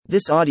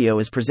This audio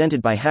is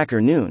presented by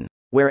Hacker Noon,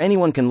 where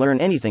anyone can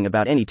learn anything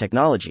about any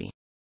technology.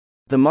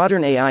 The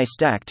Modern AI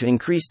Stack to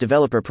Increase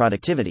Developer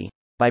Productivity,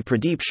 by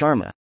Pradeep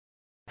Sharma.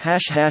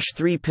 #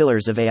 3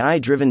 Pillars of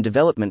AI-Driven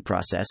Development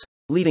Process,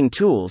 Leading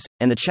Tools,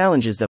 and the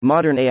Challenges. The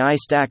Modern AI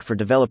Stack for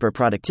Developer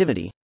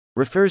Productivity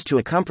refers to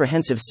a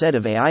comprehensive set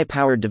of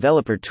AI-powered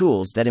developer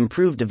tools that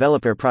improve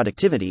developer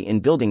productivity in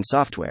building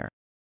software.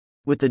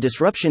 With the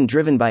disruption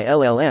driven by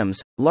LLMs,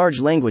 large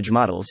language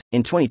models,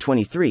 in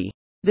 2023,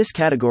 this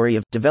category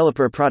of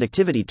developer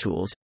productivity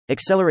tools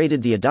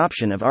accelerated the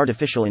adoption of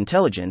artificial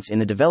intelligence in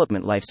the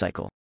development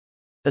lifecycle.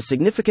 A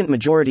significant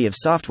majority of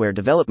software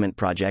development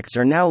projects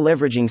are now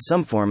leveraging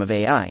some form of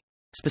AI,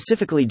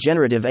 specifically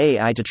generative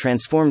AI, to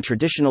transform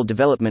traditional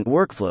development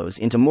workflows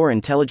into more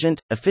intelligent,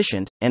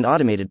 efficient, and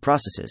automated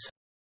processes.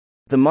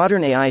 The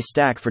Modern AI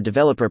Stack for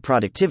Developer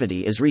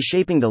Productivity is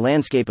reshaping the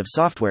landscape of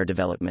software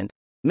development,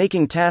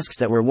 making tasks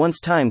that were once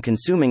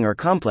time-consuming or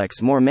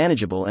complex more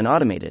manageable and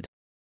automated.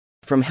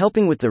 From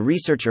helping with the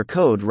research or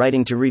code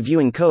writing to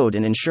reviewing code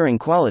and ensuring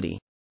quality,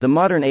 the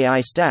Modern AI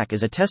Stack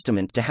is a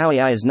testament to how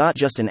AI is not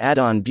just an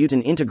add-on but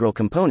an integral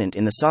component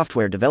in the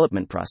software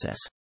development process.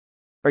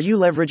 Are you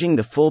leveraging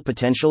the full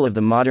potential of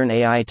the modern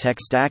AI tech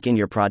stack in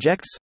your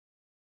projects?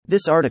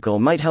 This article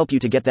might help you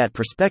to get that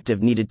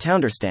perspective needed to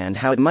understand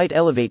how it might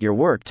elevate your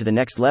work to the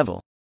next level.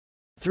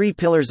 3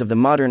 Pillars of the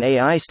Modern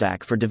AI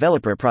Stack for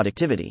Developer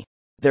Productivity.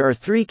 There are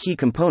 3 key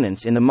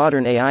components in the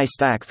Modern AI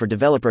Stack for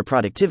Developer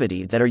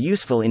Productivity that are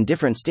useful in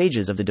different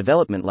stages of the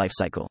development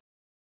lifecycle.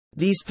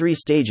 These 3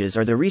 stages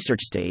are the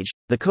research stage,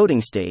 the coding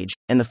stage,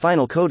 and the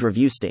final code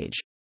review stage.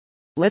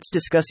 Let's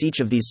discuss each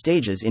of these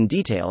stages in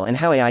detail and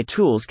how AI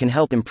tools can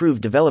help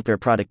improve developer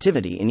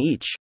productivity in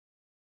each.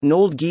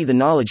 Knowledge. The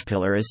knowledge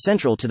pillar is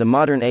central to the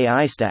Modern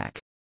AI Stack.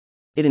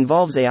 It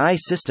involves AI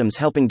systems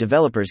helping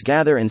developers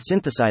gather and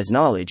synthesize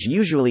knowledge,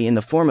 usually in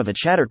the form of a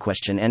chatter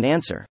question and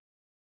answer.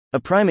 A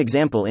prime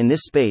example in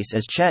this space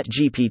is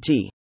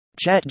ChatGPT.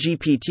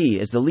 ChatGPT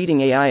is the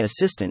leading AI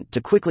assistant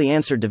to quickly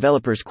answer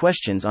developers'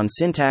 questions on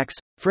syntax,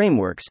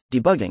 frameworks,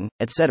 debugging,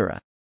 etc.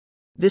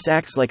 This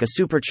acts like a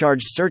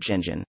supercharged search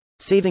engine,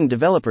 saving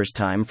developers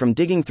time from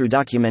digging through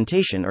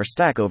documentation or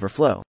Stack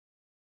Overflow.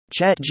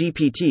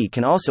 ChatGPT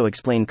can also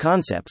explain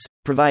concepts,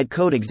 provide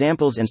code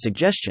examples and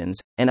suggestions,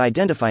 and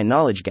identify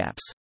knowledge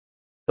gaps.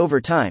 Over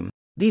time,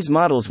 these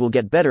models will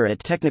get better at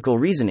technical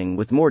reasoning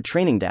with more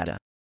training data.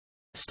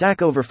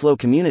 Stack Overflow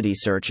Community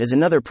Search is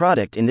another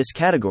product in this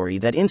category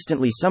that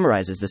instantly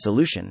summarizes the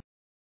solution.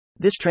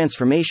 This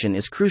transformation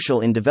is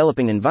crucial in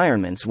developing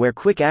environments where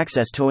quick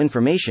access to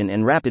information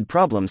and rapid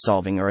problem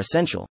solving are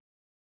essential.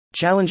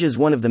 Challenges.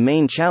 One of the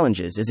main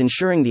challenges is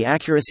ensuring the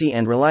accuracy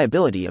and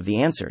reliability of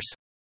the answers.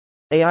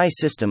 AI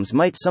systems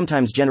might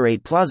sometimes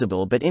generate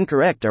plausible but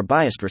incorrect or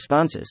biased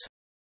responses.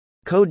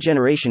 Code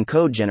generation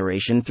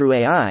through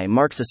AI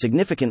marks a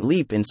significant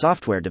leap in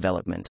software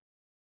development.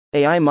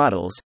 AI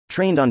models,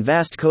 trained on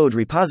vast code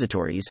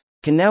repositories,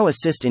 can now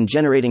assist in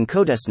generating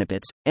code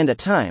snippets, and at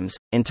times,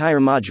 entire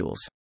modules.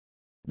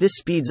 This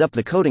speeds up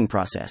the coding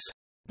process.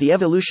 The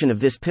evolution of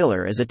this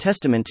pillar is a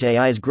testament to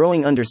AI's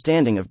growing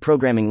understanding of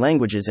programming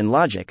languages and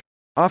logic,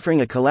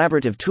 offering a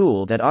collaborative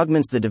tool that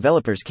augments the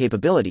developer's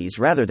capabilities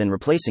rather than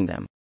replacing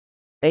them.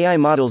 AI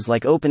models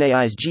like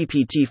OpenAI's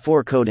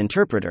GPT-4 code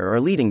interpreter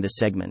are leading this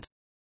segment.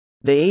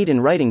 They aid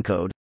in writing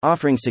code,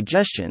 offering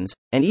suggestions,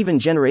 and even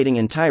generating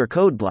entire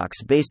code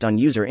blocks based on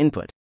user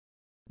input.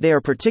 They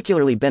are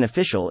particularly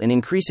beneficial in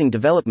increasing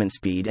development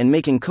speed and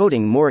making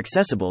coding more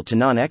accessible to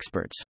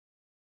non-experts.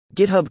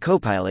 GitHub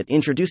Copilot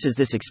introduces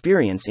this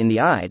experience in the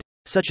IDE,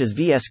 such as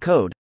VS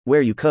Code,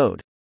 where you code.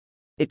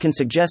 It can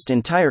suggest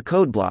entire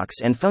code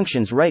blocks and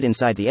functions right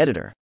inside the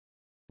editor.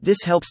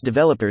 This helps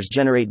developers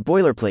generate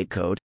boilerplate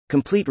code,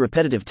 complete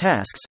repetitive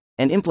tasks,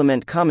 and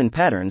implement common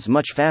patterns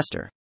much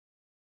faster.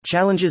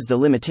 Challenges. The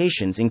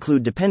limitations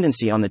include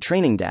dependency on the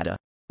training data,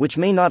 which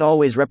may not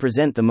always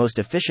represent the most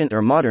efficient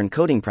or modern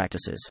coding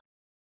practices.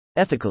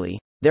 Ethically,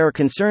 there are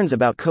concerns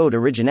about code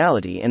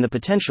originality and the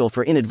potential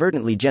for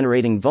inadvertently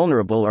generating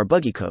vulnerable or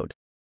buggy code.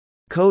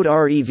 Code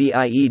review.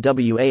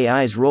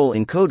 AI's role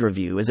in code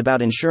review is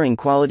about ensuring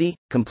quality,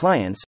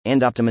 compliance,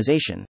 and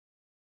optimization.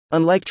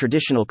 Unlike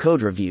traditional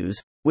code reviews,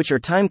 which are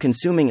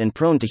time-consuming and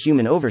prone to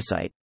human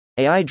oversight,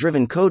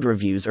 AI-driven code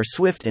reviews are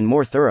swift and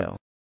more thorough.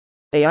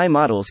 AI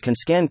models can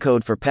scan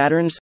code for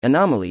patterns,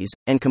 anomalies,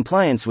 and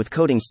compliance with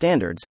coding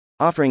standards,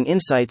 offering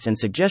insights and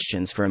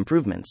suggestions for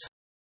improvements.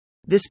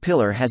 This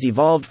pillar has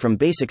evolved from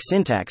basic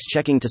syntax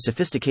checking to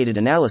sophisticated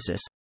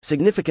analysis,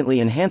 significantly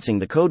enhancing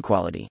the code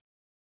quality.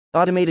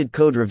 Automated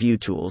code review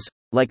tools,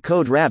 like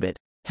CodeRabbit,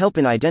 help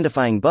in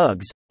identifying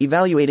bugs,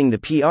 evaluating the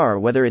PR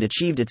whether it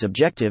achieved its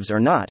objectives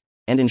or not,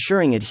 and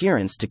ensuring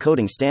adherence to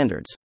coding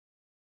standards.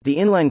 The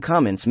inline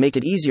comments make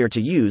it easier to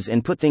use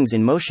and put things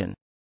in motion.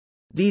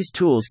 These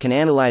tools can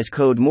analyze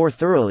code more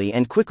thoroughly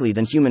and quickly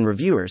than human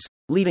reviewers,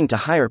 leading to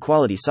higher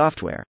quality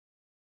software.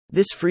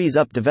 This frees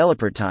up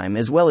developer time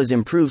as well as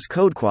improves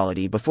code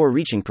quality before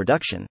reaching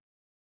production.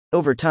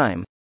 Over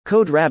time,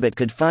 CodeRabbit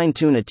could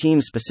fine-tune a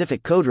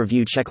team-specific code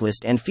review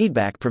checklist and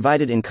feedback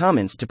provided in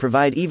comments to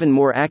provide even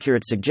more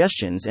accurate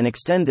suggestions and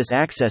extend this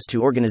access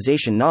to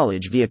organization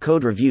knowledge via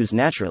code reviews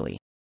naturally.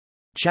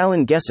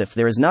 Challen guess if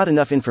there is not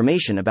enough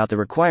information about the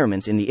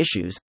requirements in the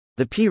issues,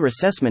 the peer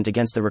assessment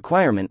against the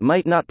requirement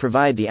might not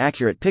provide the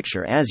accurate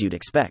picture as you'd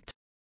expect.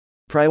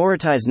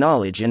 Prioritize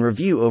knowledge and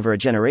review over a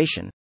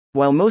generation.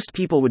 While most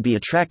people would be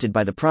attracted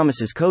by the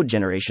promises code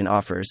generation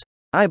offers,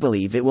 I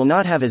believe it will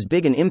not have as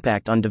big an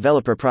impact on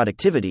developer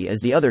productivity as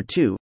the other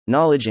two,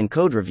 knowledge and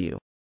code review.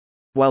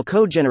 While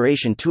code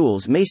generation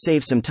tools may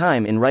save some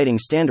time in writing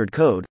standard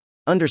code,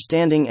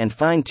 understanding and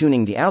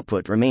fine-tuning the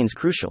output remains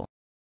crucial.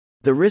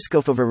 The risk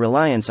of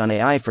over-reliance on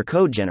AI for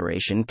code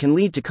generation can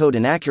lead to code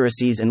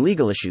inaccuracies and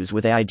legal issues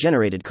with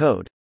AI-generated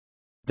code.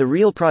 The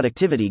real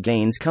productivity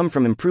gains come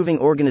from improving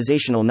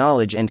organizational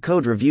knowledge and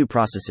code review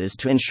processes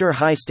to ensure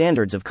high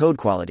standards of code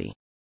quality.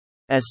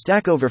 As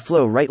Stack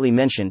Overflow rightly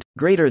mentioned,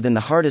 greater than the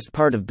hardest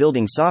part of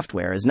building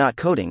software is not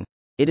coding,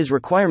 it is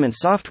requirement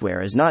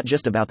software is not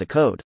just about the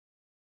code.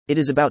 It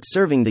is about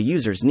serving the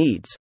user's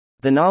needs.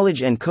 The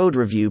knowledge and code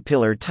review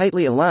pillar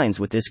tightly aligns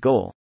with this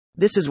goal.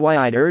 This is why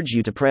I'd urge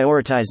you to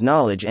prioritize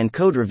knowledge and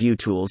code review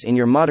tools in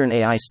your modern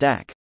AI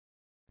stack.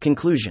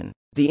 Conclusion.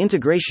 The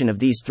integration of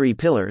these three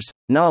pillars,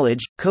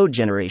 knowledge, code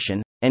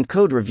generation, and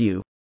code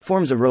review,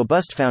 forms a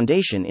robust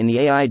foundation in the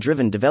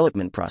AI-driven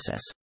development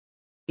process.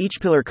 Each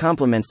pillar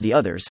complements the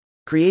others,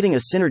 creating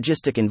a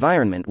synergistic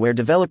environment where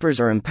developers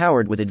are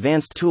empowered with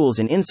advanced tools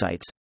and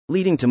insights,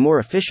 leading to more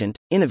efficient,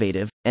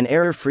 innovative, and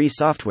error-free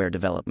software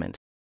development.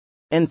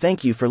 And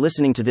thank you for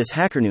listening to this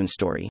HackerNoon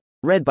story,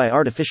 read by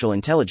Artificial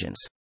Intelligence.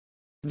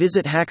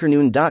 Visit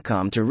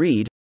hackernoon.com to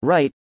read,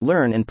 write,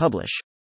 learn, and publish.